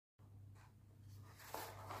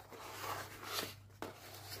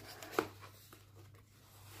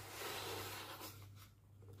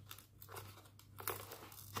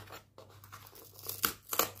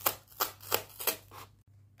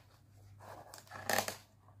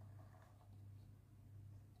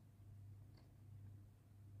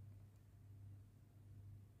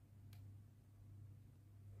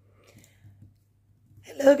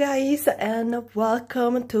Hello guys, and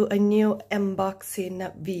welcome to a new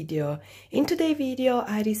unboxing video. In today's video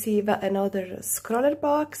I receive another scrawlr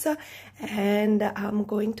box and I'm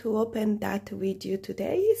going to open that with you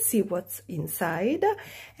today, see what's inside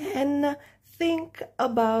and think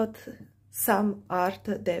about some art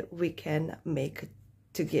that we can make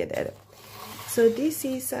together. So this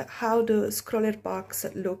is how the scrawlr box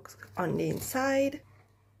looks on the inside.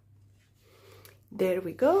 There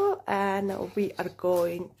we go, and we are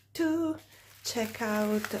going to check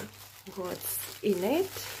out what's in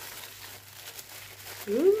it.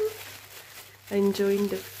 Ooh, enjoying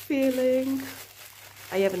the feeling.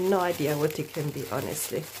 I have no idea what it can be,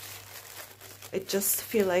 honestly. I just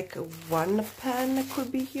feel like one pen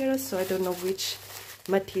could be here, so I don't know which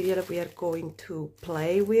material we are going to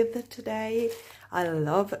play with today. I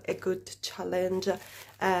love a good challenge,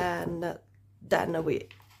 and then we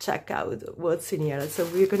check out what's in here. So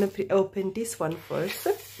we're gonna open this one first.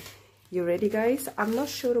 You ready, guys? I'm not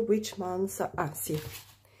sure which month. See,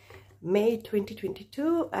 May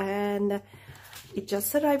 2022, and it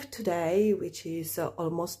just arrived today, which is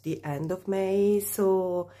almost the end of May.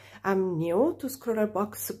 So I'm new to scrawlr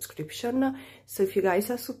box subscription, so if you guys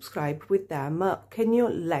are subscribed with them, can you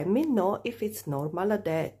let me know if it's normal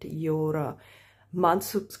that your month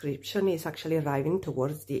subscription is actually arriving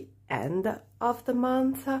towards the end of the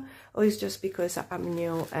month, or it's just because I'm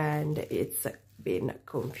new and it's been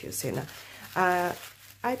confusing. I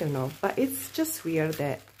don't know, but it's just weird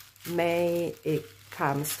that May it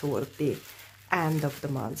comes toward the end of the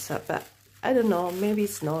month, but I don't know, maybe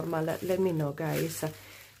it's normal. Let me know, guys.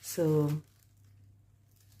 So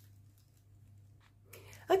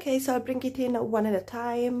okay, so I'll bring it in one at a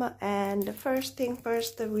time, and first thing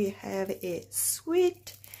first, we have a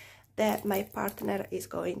sweet that my partner is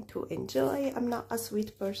going to enjoy. I'm not a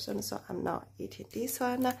sweet person, so I'm not eating this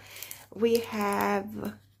one. We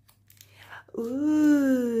have,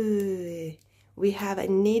 ooh, we have a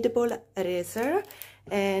kneadable eraser,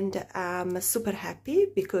 and I'm super happy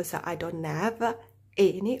because I don't have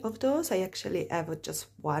any of those. I actually have just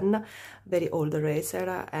one very old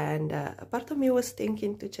eraser, and part of me was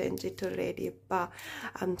thinking to change it already, but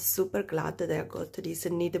I'm super glad that I got this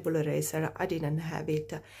kneadable eraser. I didn't have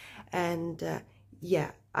it, and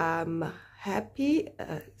yeah, I'm happy.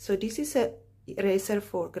 So this is a eraser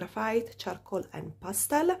for graphite, charcoal and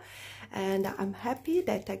pastel, and I'm happy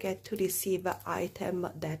that I get to receive items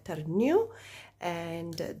that are new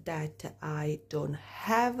and that I don't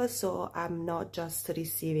have, so I'm not just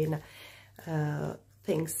receiving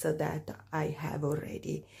things that I have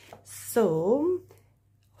already. So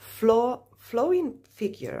flowing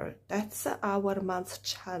figure, that's our month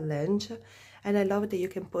challenge, and I love that you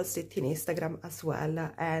can post it in Instagram as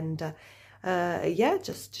well, and yeah,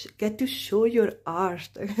 just get to show your art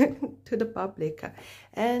to the public.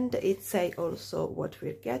 And it say also what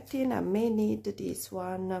we're getting. I may need this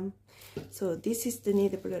one. So this is the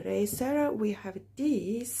kneadable eraser. We have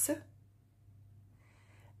this,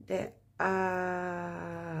 the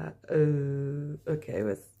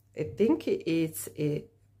okay, I think it's a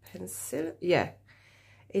pencil. Yeah,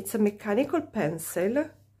 it's a mechanical pencil.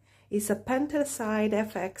 It's a pentel side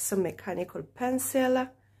FX mechanical pencil.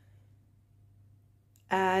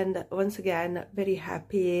 And once again, very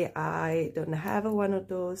happy I don't have one of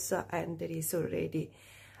those, and there is already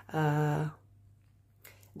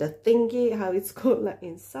the thingy, how it's called,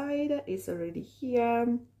 inside is already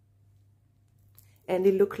here, and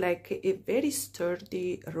it looks like a very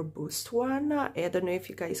sturdy, robust one. I don't know if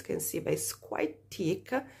you guys can see, but it's quite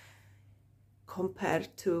thick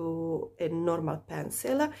compared to a normal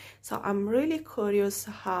pencil. So I'm really curious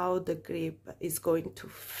how the grip is going to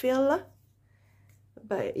feel.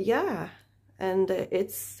 But yeah, and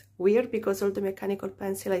it's weird because all the mechanical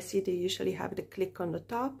pencil I see, they usually have the click on the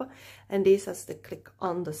top, and this has the click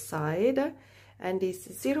on the side, and it's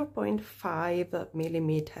 0.5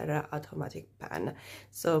 millimeter automatic pen.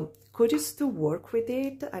 So curious to work with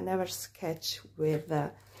it. I never sketch with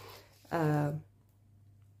a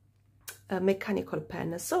mechanical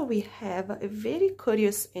pen. So we have a very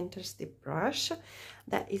curious, interesting brush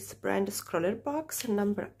that is brand scrawlr box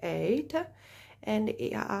number 8. And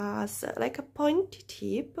it has like a pointy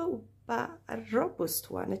tip, but a robust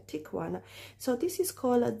one, a thick one. So this is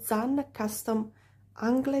called a Zahn custom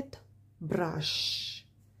anglet brush.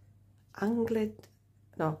 Ingold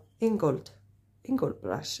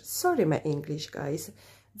brush. Sorry, my English, guys.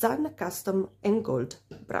 Zahn custom ingold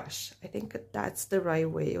brush. I think that's the right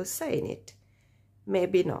way of saying it.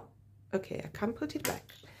 Maybe not. Okay, I can put it back.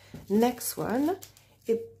 Next one,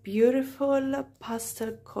 a beautiful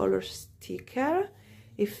pastel color sticker.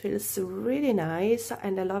 It feels really nice,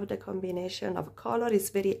 and I love the combination of color.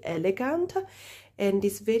 It's very elegant and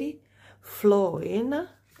it's very flowing.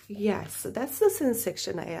 Yes, that's the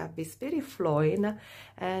sensation I have. It's very flowing,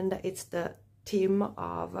 and it's the theme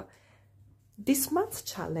of this month's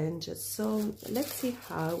challenge. So let's see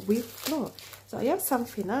how we flow. So I have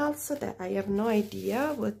something else that I have no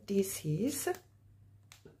idea what this is.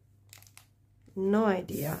 No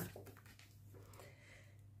idea.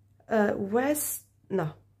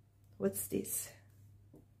 What's this?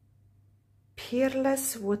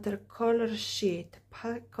 Peerless watercolor sheet,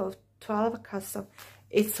 pack of 12 custom.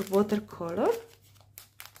 It's watercolor.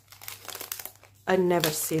 I've never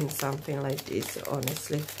seen something like this,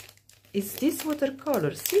 honestly. Is this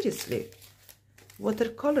watercolor? Seriously?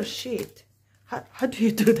 Watercolor sheet. How do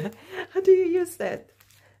you do that? How do you use that?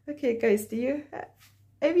 Okay, guys,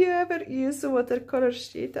 have you ever used a watercolor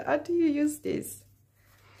sheet? How do you use this?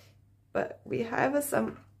 But we have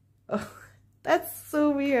some, oh, that's so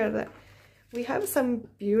weird. We have some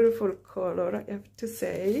beautiful color, I have to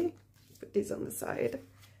say. Put this on the side.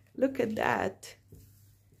 Look at that.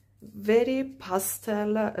 Very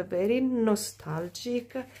pastel, very nostalgic,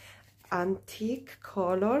 antique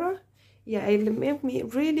color. Yeah, it made me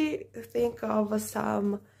really think of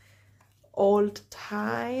some old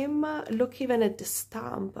time. Look even at the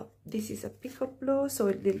stamp. This is a peacock blue, so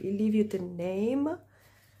it will leave you the name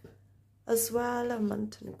as well. A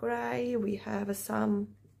mountain gray. We have some,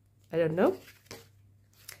 I don't know,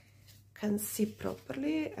 can see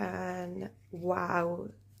properly, and wow,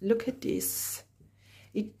 look at this.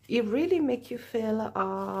 It really makes you feel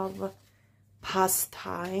of past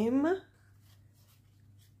time.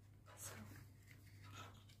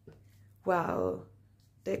 Wow,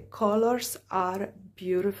 the colors are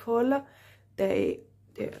beautiful. They're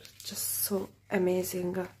just so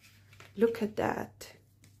amazing. Look at that.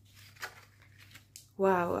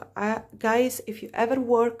 Wow, guys, if you ever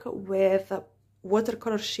work with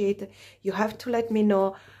watercolor sheet, you have to let me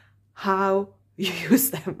know how you use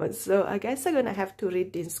them. So I guess I'm gonna have to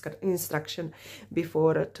read the instruction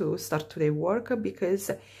before to start today work, because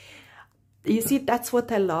you see, that's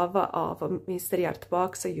what I love of a mystery art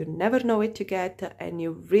box. You never know what you get, and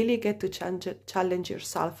you really get to challenge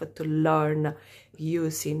yourself to learn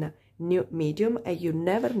using new medium, and you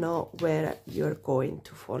never know where you're going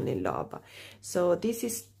to fall in love. So this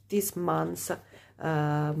is this month's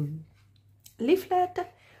leaflet,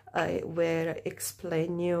 where I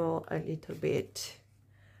explain you a little bit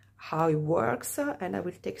how it works, and I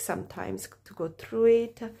will take some time to go through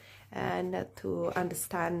it and to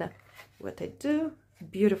understand what I do.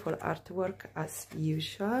 Beautiful artwork as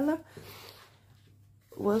usual.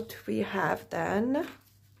 What we have then,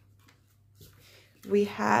 we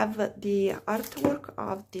have the artwork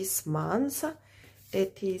of this month.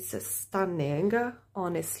 It is stunning.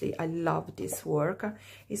 Honestly, I love this work.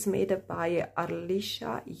 It's made by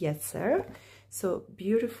Alicia Yetzer. So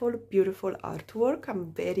beautiful, beautiful artwork.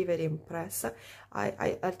 I'm very, very impressed.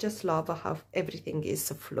 I just love how everything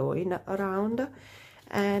is flowing around.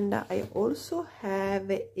 And I also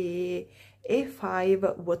have a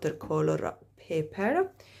A5 watercolor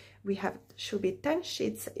paper. We have, should be 10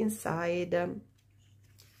 sheets inside,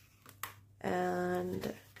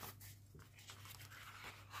 and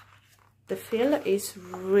the feel is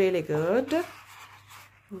really good,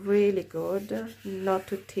 not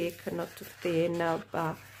too thick, not too thin,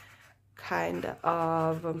 but kind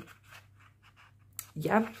of,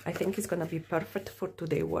 yeah, I think it's gonna be perfect for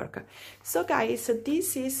today work. So guys,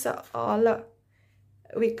 this is all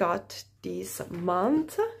we got this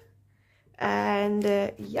month, and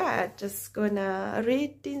yeah, just gonna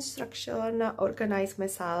read the instruction, organize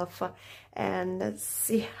myself, and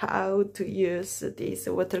see how to use these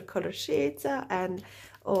watercolor sheets and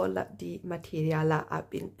all the material I've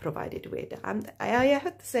been provided with. And I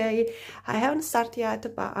have to say, I haven't started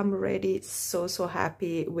yet, but I'm already so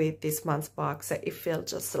happy with this month's box. It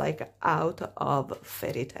feels just like out of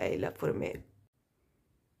fairy tale for me.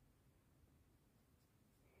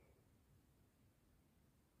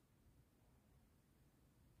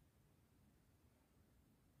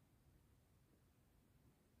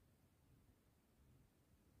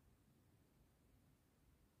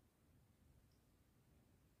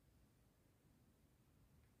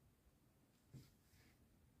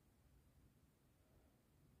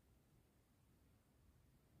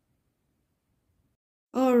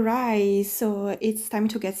 Alright, so it's time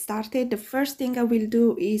to get started. The first thing I will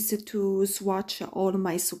do is to swatch all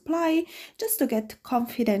my supply, just to get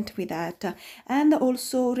confident with that. And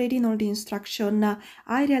also, reading all the instruction,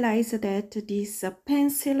 I realized that this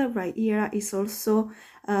pencil right here is also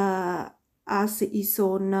has its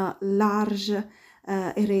own large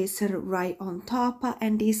eraser right on top,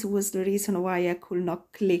 and this was the reason why I could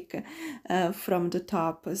not click from the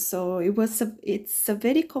top. So it's a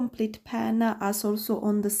very complete pen, as also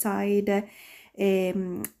on the side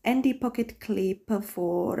handy pocket clip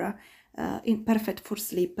for perfect for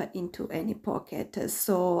slip into any pocket.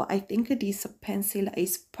 So I think this pencil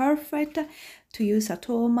is perfect to use at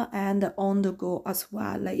home and on the go as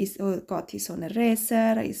well. It's got its own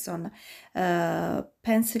eraser, its own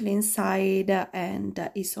pencil inside,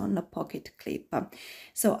 and its own pocket clip.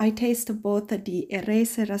 So I tasted both the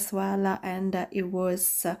eraser as well, and it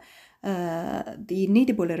was the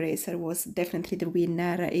kneadable eraser was definitely the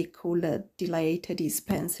winner. It could delete this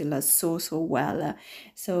pencil so well.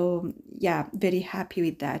 So yeah, very happy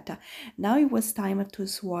with that. Now it was time to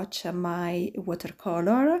swatch my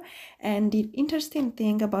watercolor, and the interesting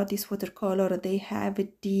thing about this watercolor, they have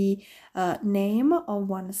the name on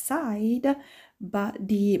one side, but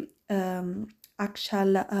the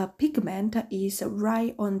actual pigment is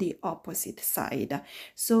right on the opposite side.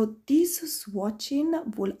 So this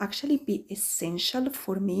swatching will actually be essential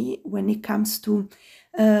for me when it comes to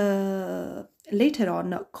later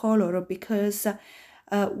on color, because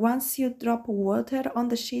once you drop water on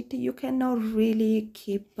the sheet, you cannot really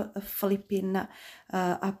keep flipping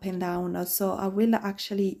up and down. So I will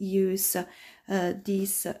actually use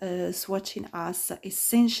this swatching as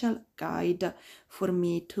essential guide for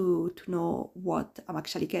me to know what I'm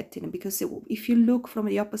actually getting, because if you look from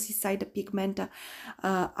the opposite side, the pigment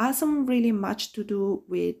hasn't really much to do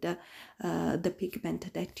with the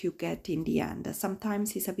pigment that you get in the end.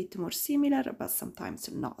 Sometimes it's a bit more similar, but sometimes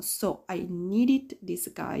not. So I needed this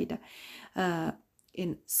guide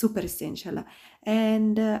in super essential.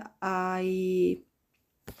 And I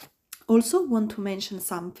also want to mention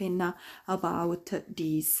something about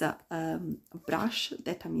this brush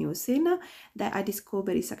that I'm using, that I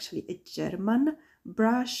discovered is actually a German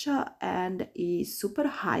brush and is super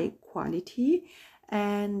high quality,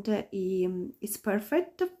 and it's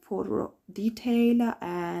perfect for detail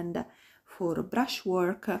and for brush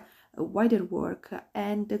work, wider work.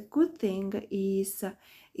 And the good thing is,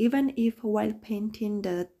 even if while painting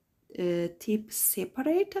the tip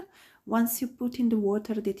separate, once you put in the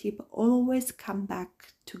water, the tip always come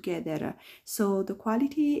back together. So the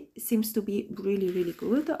quality seems to be really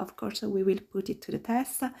good. Of course, we will put it to the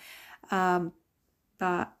test.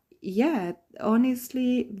 But yeah,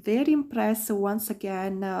 honestly, very impressed once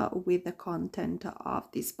again with the content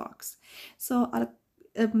of this box. So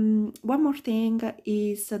one more thing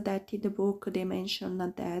is that in the book they mention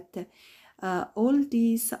that all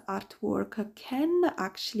these artwork can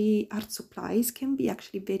actually, art supplies can be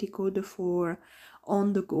actually very good for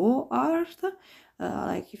on-the-go art,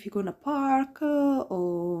 like if you go in a park or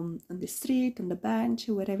on the street, on the bench,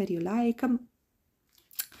 wherever you like.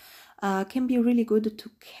 Can be really good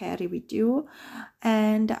to carry with you.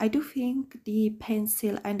 And I do think the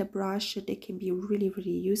pencil and the brush, they can be really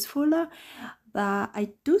useful, but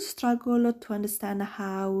I do struggle to understand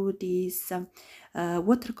how this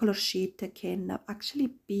watercolor sheet can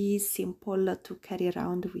actually be simple to carry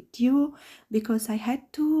around with you, because I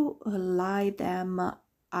had to lie them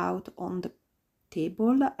out on the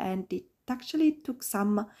table, and it actually took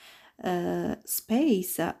some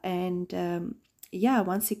space. And yeah,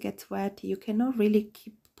 once it gets wet, you cannot really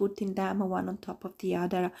keep putting them one on top of the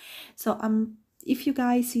other. So if you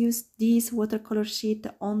guys use this watercolor sheet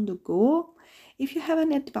on the go, if you have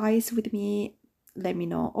any advice with me, let me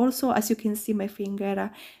know. Also, as you can see my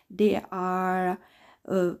finger, they are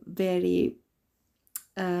very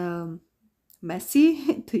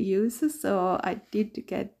messy to use, so I did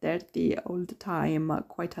get dirty all the time,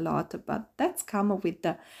 quite a lot, but that's come with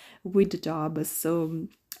the job, so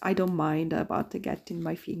I don't mind about getting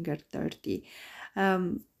my finger dirty.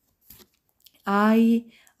 I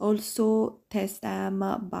also test them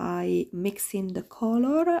by mixing the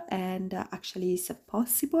color, and actually it's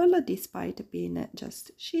possible, despite being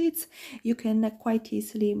just sheets, you can quite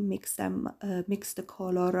easily mix them, mix the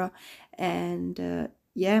color, and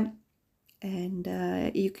yeah. And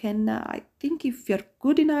you can, I think if you're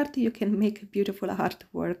good in art, you can make beautiful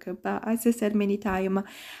artwork. But as I said many times,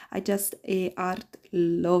 I just a art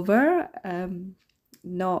lover,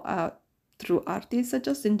 no true artist. I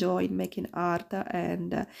just enjoy making art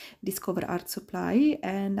and discover art supply,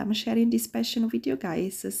 and I'm sharing this passion with you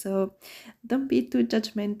guys. So don't be too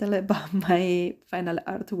judgmental about my final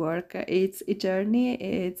artwork. It's a journey.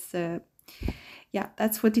 It's yeah,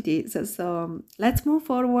 that's what it is. So let's move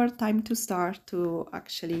forward. Time to start to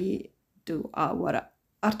actually do our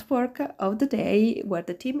artwork of the day, where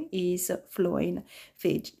the theme is flowing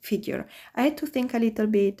figure. I had to think a little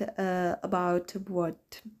bit about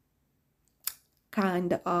what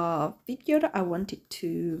kind of figure I wanted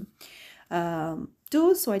to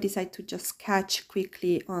do, so I decided to just sketch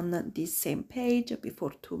quickly on this same page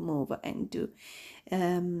before to move and do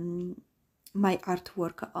my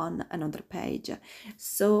artwork on another page.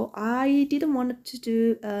 So I didn't want to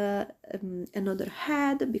do another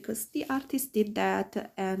head because the artist did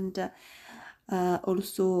that, and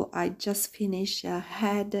also I just finished a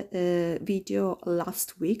head video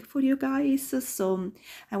last week for you guys, so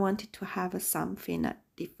I wanted to have something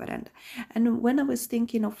different. And when I was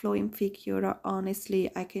thinking of flowing figure, honestly,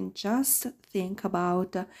 I can just think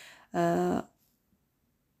about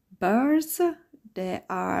birds. They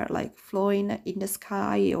are like flowing in the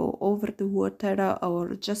sky or over the water,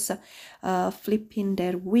 or just flipping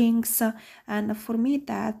their wings, and for me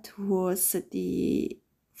that was the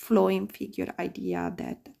flowing figure idea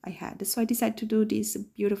that I had. So I decided to do this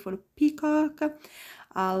beautiful peacock.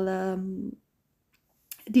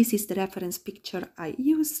 This is the reference picture I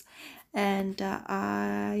use, and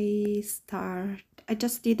I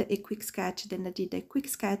just did a quick sketch, then I did a quick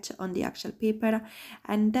sketch on the actual paper,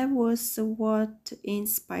 and that was what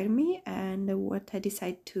inspired me and what I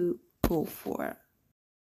decided to go for.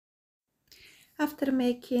 After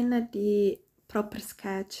making the proper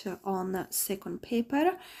sketch on second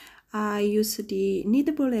paper, I used the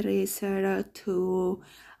kneadable eraser to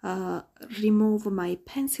remove my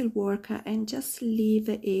pencil work and just leave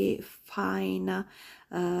a fine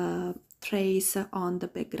trace on the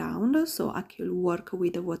background, so I could work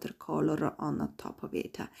with the watercolor on top of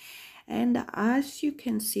it. And as you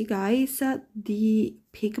can see, guys, the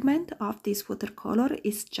pigment of this watercolor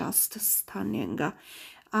is just stunning.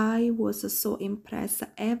 I was so impressed.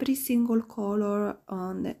 Every single color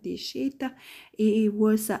on the sheet, it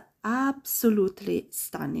was absolutely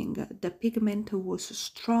stunning. The pigment was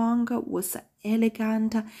strong, was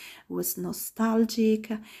elegant, was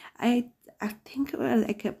nostalgic. I think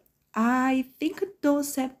I think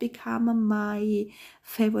those have become my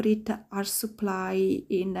favorite art supply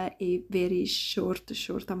in a very short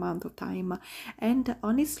amount of time. And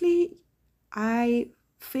honestly, I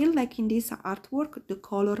feel like in this artwork the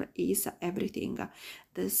color is everything.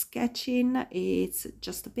 The sketching is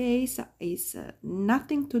just a base, is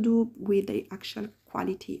nothing to do with the actual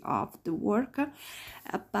quality of the work,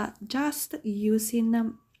 but just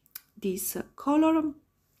using this color,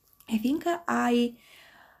 I think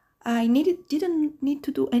didn't need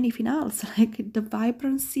to do anything else. Like, the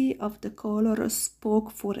vibrancy of the color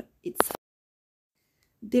spoke for itself.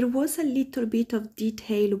 There was a little bit of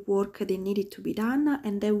detail work that needed to be done,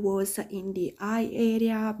 and that was in the eye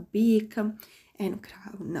area, beak, and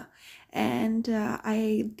crown. And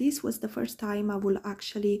this was the first time I will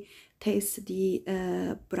actually test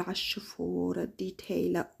the brush for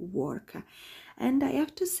detail work. And I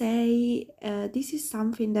have to say, this is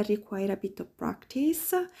something that requires a bit of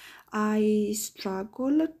practice. I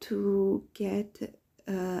struggle to get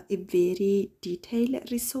a very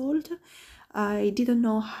detailed result. I didn't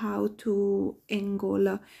know how to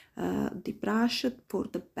angle the brush for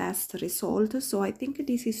the best result, so I think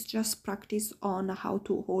this is just practice on how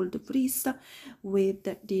to hold the wrist with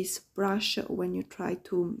this brush when you try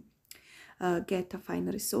to get a fine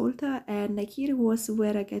result. And here was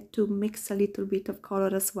where I get to mix a little bit of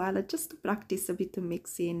color as well, just to practice a bit of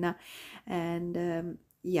mixing, and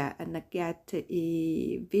yeah, and I get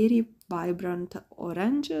a very vibrant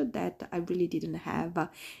orange that I really didn't have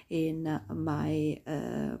in my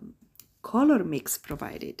color mix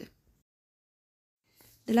provided.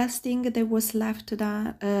 The last thing that was left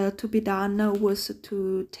to be done was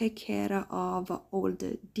to take care of all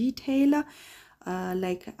the detail.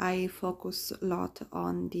 Like, I focus a lot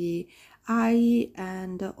on the eye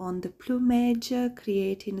and on the plumage,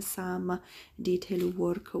 creating some detail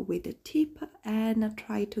work with the tip, and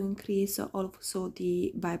try to increase also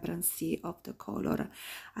the vibrancy of the color.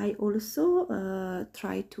 I also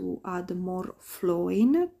try to add more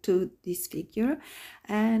flowing to this figure,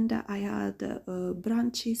 and I add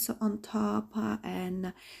branches on top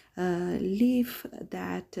and leaf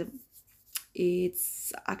that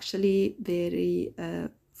it's actually very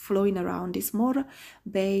flowing around. Is more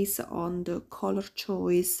based on the color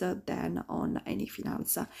choice than on anything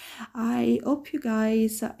else. I hope you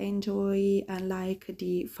guys enjoy and like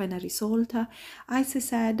the final result. As I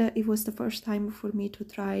said, it was the first time for me to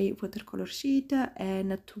try watercolor sheet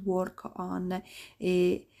and to work on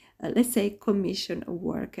a let's say commission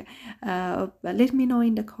work. Let me know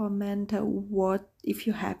in the comment what if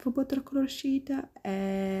you have a watercolor sheet,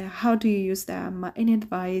 how do you use them, any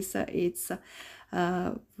advice. It's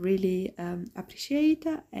really appreciate.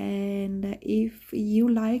 And if you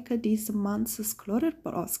like this month's scrawlr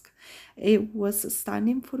box, it was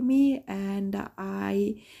stunning for me, and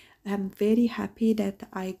I am very happy that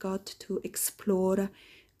I got to explore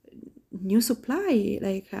new supply.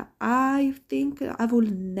 Like I think I will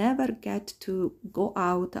never get to go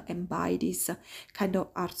out and buy this kind of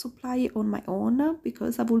art supply on my own,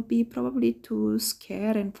 because I will be probably too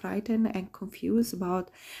scared and frightened and confused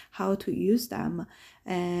about how to use them.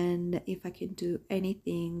 And if I can do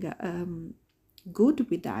anything good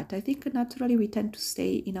with that, I think naturally we tend to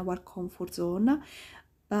stay in our comfort zone,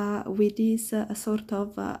 but with this sort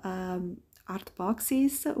of art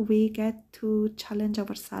boxes, we get to challenge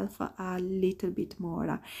ourselves a little bit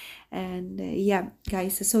more. And yeah,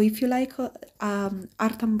 guys, so if you like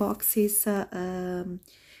art unboxes,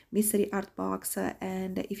 mystery art box,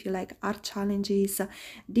 and if you like art challenges,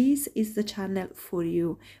 this is the channel for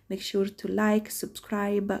you. Make sure to like,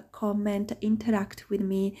 subscribe, comment, interact with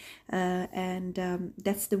me, and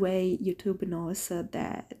that's the way YouTube knows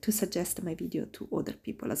that to suggest my video to other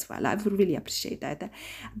people as well. I would really appreciate that.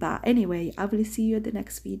 But anyway, I will see you in the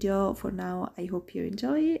next video. For now, I hope you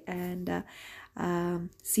enjoy, and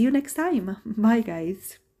see you next time. Bye,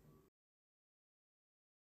 guys.